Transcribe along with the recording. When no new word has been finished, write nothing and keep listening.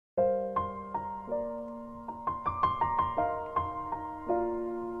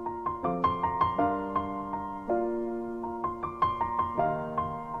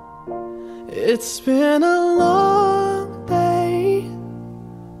It's been a long day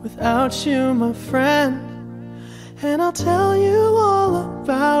without you, my friend, and I'll tell you all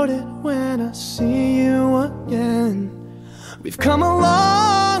about it when I see you again. We've come a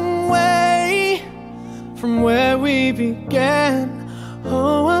long way from where we began.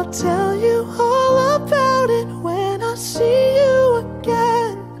 Oh, I'll tell you all about it when I see you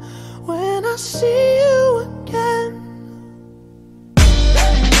again. When I see you again.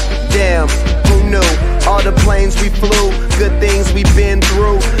 Damn, who knew? All the planes we flew, good things we've been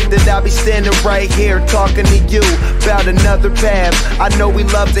through, that I'll be standing right here talking to you about another path. I know we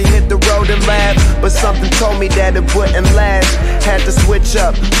love to hit the road and laugh, but something told me that it wouldn't last. Had to switch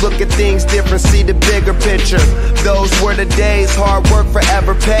up, look at things different, see the bigger picture. Those were the days, hard work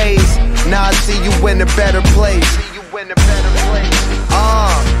forever pays. Now I see you in a better place.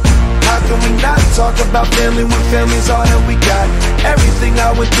 How can we not talk about family when family's all that we got? Everything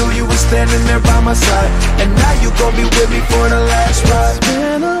I went through, you were standing there by my side, and now you gon' be with me for the last ride. It's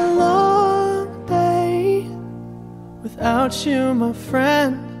been a long day without you, my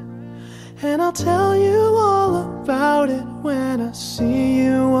friend, and I'll tell you all about it when I see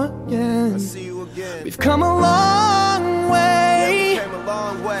you again. We've come a long way,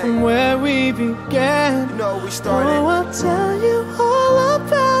 from where we began. You know we started. Oh, I'll tell you all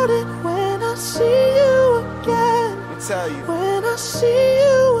about it when I see you again. I'll tell you. When I see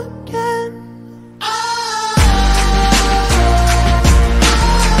you again.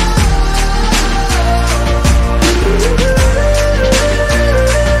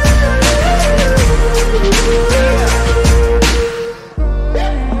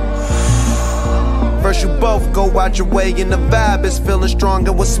 First you both go out your way and the vibe is feeling strong,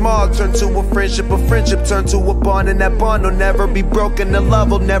 and what's small turn to a friendship turn to a bond, and that bond will never be broken, the love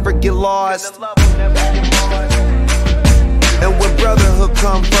will never get lost. And when brotherhood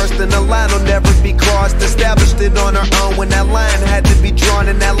come first, then the line will never be crossed. Established it on our own when that line had to be drawn,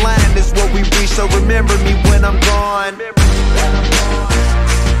 and that line is what we reach, so remember me when I'm gone.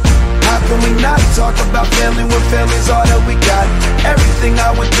 How can we not talk about family when family's all that we got? Everything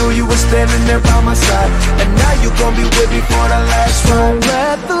I went through, you were standing there by my side, and now you gon' be with me for the last ride. Don't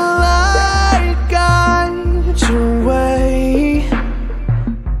let the light guide your way.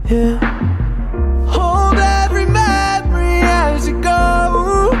 Yeah. Hold every memory as you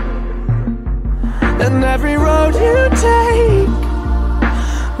go, and every road you take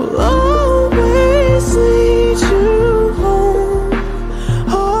will always lead you home.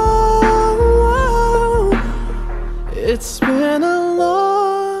 It's been a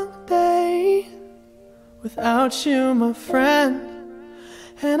long day without you, my friend,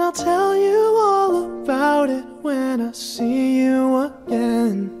 and I'll tell you all about it when I see you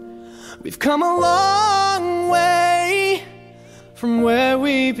again. We've come a long way from where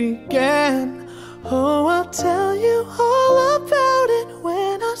we began. Oh, I'll tell you all about it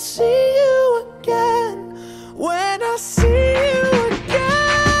when I see you again. When I see you again.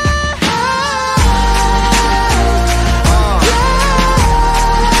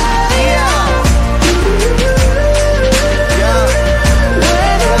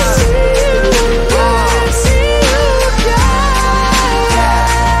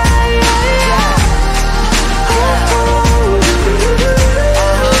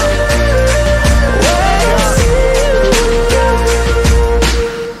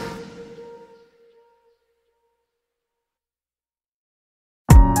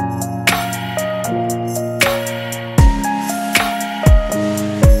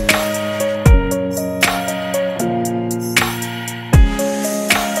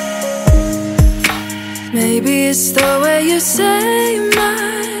 Maybe it's the way you say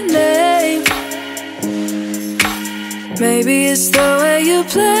my name. Maybe it's the way you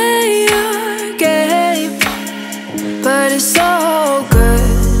play your game. But it's so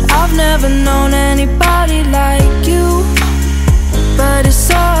good. I've never known anybody like you. But it's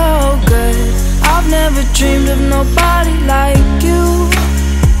so good. I've never dreamed of nobody like you.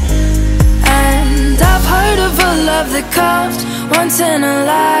 And I've heard of a love that comes once in a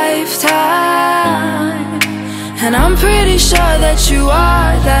lifetime, and I'm pretty sure that you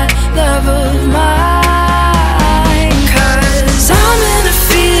are that love of mine. 'Cause I'm in a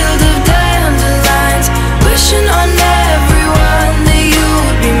field of dandelions, wishing on everyone that you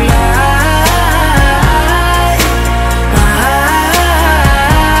would be mine, mine.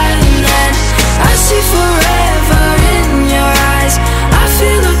 And I see forever in your eyes. I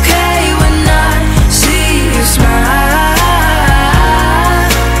feel okay when I see you smile.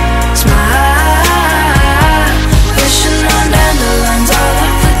 Wishing on dandelions all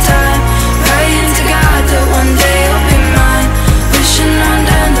of the time, praying to God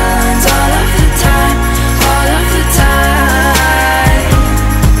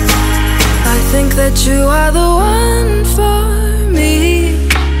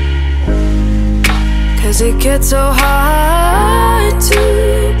It gets so hard to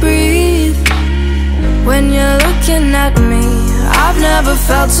breathe when you're looking at me. I've never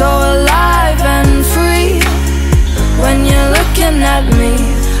felt so alive and free. When you're looking at me,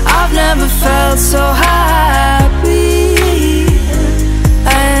 I've never felt so happy.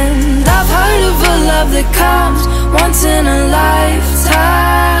 And I've heard of a love that comes once in a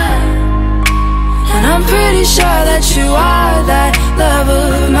lifetime, and I'm pretty sure that you are that love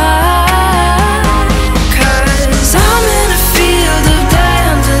of mine. 'Cause I'm in a field of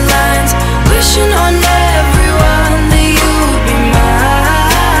dandelions, wishing on everyone that you would be mine,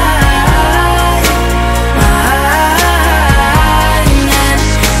 mine. And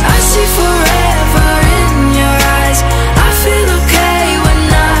I see forever in your eyes. I feel okay when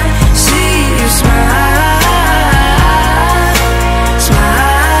I see you smile, smile.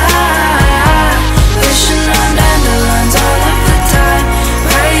 Wishing on dandelions all of the time,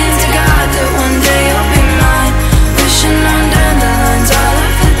 praying to God that one day you'll be mine. Wishing on dandelions all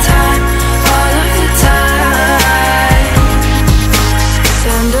of the time, all of the time.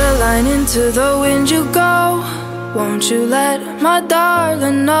 Dandelion, into the wind you go, won't you let my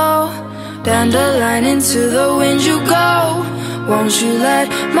darling know? Dandelion, into the wind you go, won't you let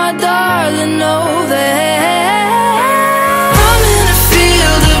my darling know that I'm in a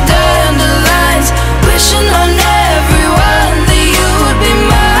field of dandelions, wishing on everyone that you would be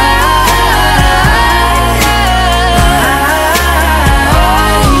mine.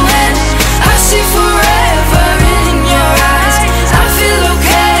 Oh, and I see forever in your eyes. I feel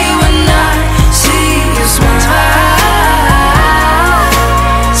okay when I see you smile,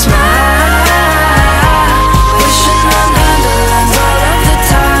 smile. Wishing on dandelions all of the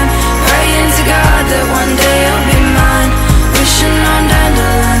time, praying to God that one day you'll be mine. Wishing on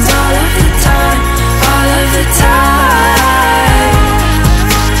dandelions all of the time, all of the time.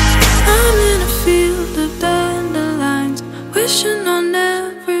 I'm in a field of dandelions, wishing on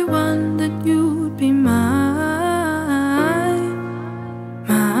everyone that you would be mine,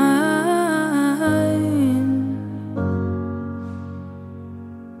 mine.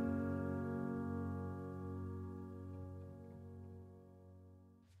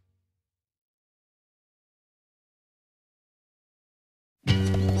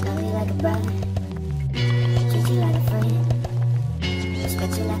 Love you like a brother, treat you like a friend,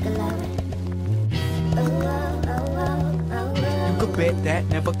 respect you like a lover. Oh, oh, oh, oh, oh, You could bet that,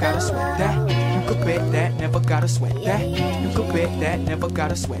 never gotta sweat that. You could bet that, never gotta sweat that. You could bet that, never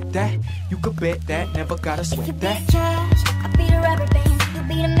gotta sweat that. You could bet that, never gotta you sweat be the that. cash, I'll be the rubber band, you'll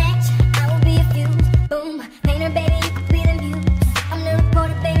be the match, I will be a fuse. Boom, painter baby, you could be the muse. I'm the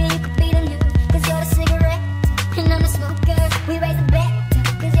reporter baby, you could be the news. 'Cause you're the cigarette, and I'm the smoker. We raise the bet,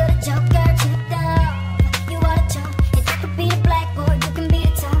 'cause you're the joker. Tripped off, you are the chalk. And I could be the blackboard, you can be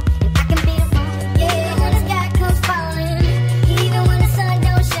the top, and I can be the phone. Yeah, when the sky comes falling, even when the sun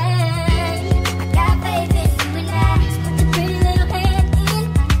don't shine, I got faith in you and I. Just put your pretty little hand in mine.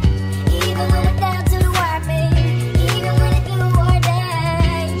 Even when we're down to the wire, baby, even when it's you or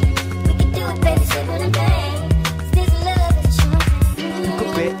die, we can do it, baby, simple and bang. 'Cause this love is a short time. You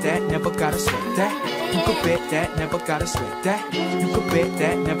could bet that, never gotta sweat that. You could bet that, never gotta sweat that. You could bet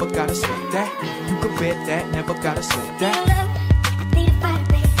that, never gotta sweat that. You could bet that, never gotta sweat that. I be the fire,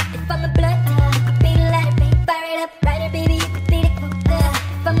 baby, if I'm the blood, I could be the lighter, baby, fire it up, writer, baby, you could be the quote.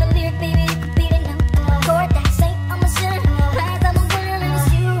 If I'm the lyric, baby, you could be the note. Chord that saint, I'm a sinner, rise, I'm a winner, and it's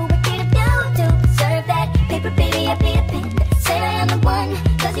you, we're here to do, to serve that paper, baby, I be the pen. Say I am the one,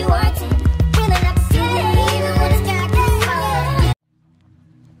 'cause you are 10, really not pretend, even when the sky comes falling.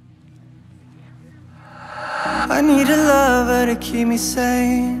 I need a lover to keep me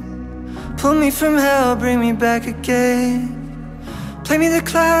sane, pull me from hell, bring me back again. Play me the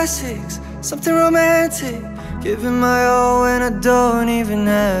classics, something romantic, giving my all when I don't even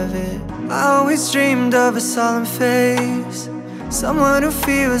have it. I always dreamed of a solemn face, someone who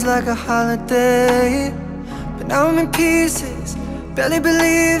feels like a holiday. But now I'm in pieces, barely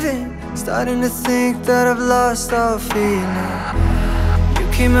believing, starting to think that I've lost all feeling. You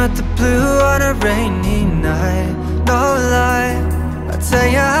came out the blue on a rainy night, no lie, I'll tell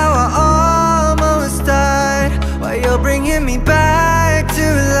you how I almost died, while you're bringing me back to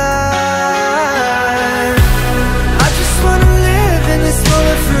life. I just wanna live in this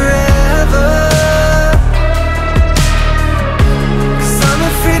moment forever, 'cause I'm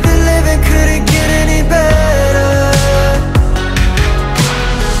afraid that living couldn't get any better.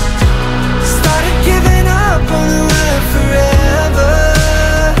 Started giving up on the word forever,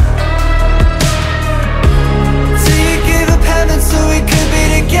 till you gave up heaven so we could be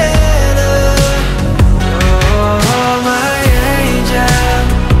together.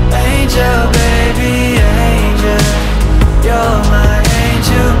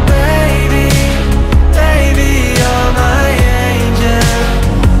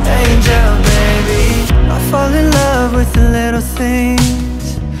 little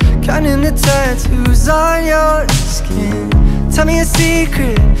things, counting the tattoos on your skin. Tell me a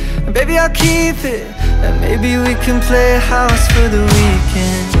secret, and baby I'll keep it. And maybe we can play house for the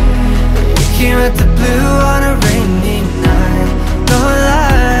weekend. We can rent the blue on a rainy night. No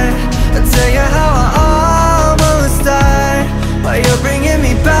lie, I'll tell you how I almost died while you're bringing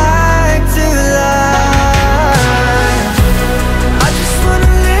me back to life. I just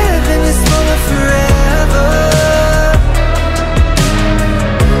wanna live in this moment forever,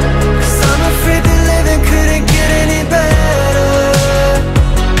 'cause I'm afraid that living couldn't get any better.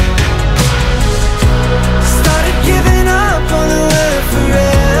 Started giving up on the word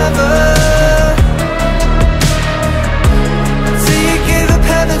forever, till you gave up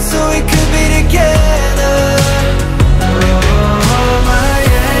heaven so we could be together. Oh, my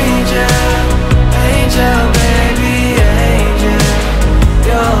angel, angel, baby, angel.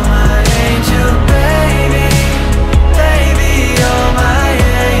 You're my angel, baby, baby. You're my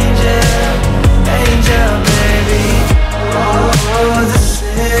angel, angel, baby. Oh, the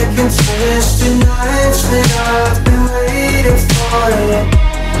sick and twisted nights that I've been waiting for you,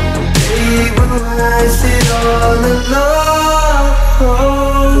 they were worth it all alone,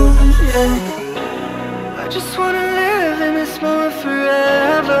 yeah. I just wanna live in this moment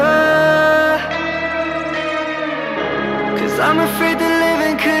forever, 'cause I'm afraid